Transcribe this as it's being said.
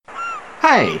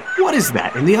Hey, what is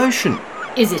that in the ocean?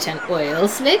 Is it an oil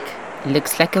slick?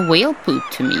 Looks like a whale poop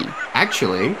to me.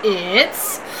 Actually,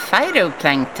 It's...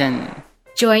 Phytoplankton.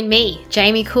 Join me,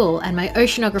 Jamie Cool, and my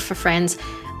oceanographer friends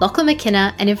Lachlan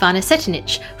McKenna and Ivana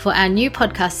Setinich for our new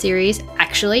podcast series,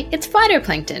 Actually, It's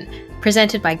Phytoplankton,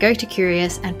 presented by Go to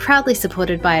Curious and proudly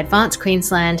supported by Advance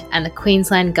Queensland and the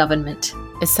Queensland Government.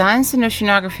 A science and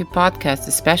oceanography podcast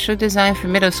especially designed for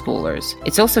middle schoolers.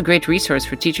 It's also a great resource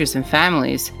for teachers and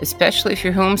families, especially if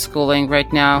you're homeschooling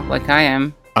right now, like I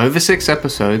am. over 6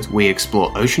 episodes, we explore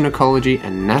ocean ecology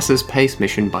and NASA's PACE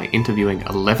mission by interviewing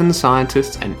 11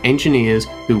 scientists and engineers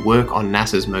who work on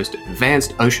NASA's most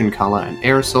advanced ocean color and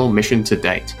aerosol mission to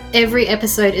date. Every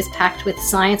episode is packed with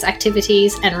science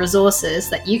activities and resources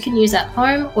that you can use at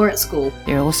home or at school.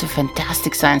 There are also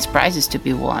fantastic science prizes to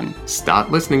be won.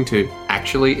 Start listening to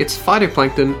Actually, It's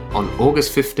Phytoplankton on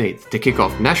August 15th to kick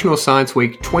off National Science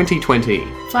Week 2020.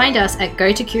 Find us at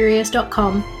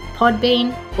gotocurious.com,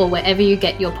 Podbean, or wherever you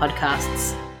get your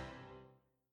podcasts.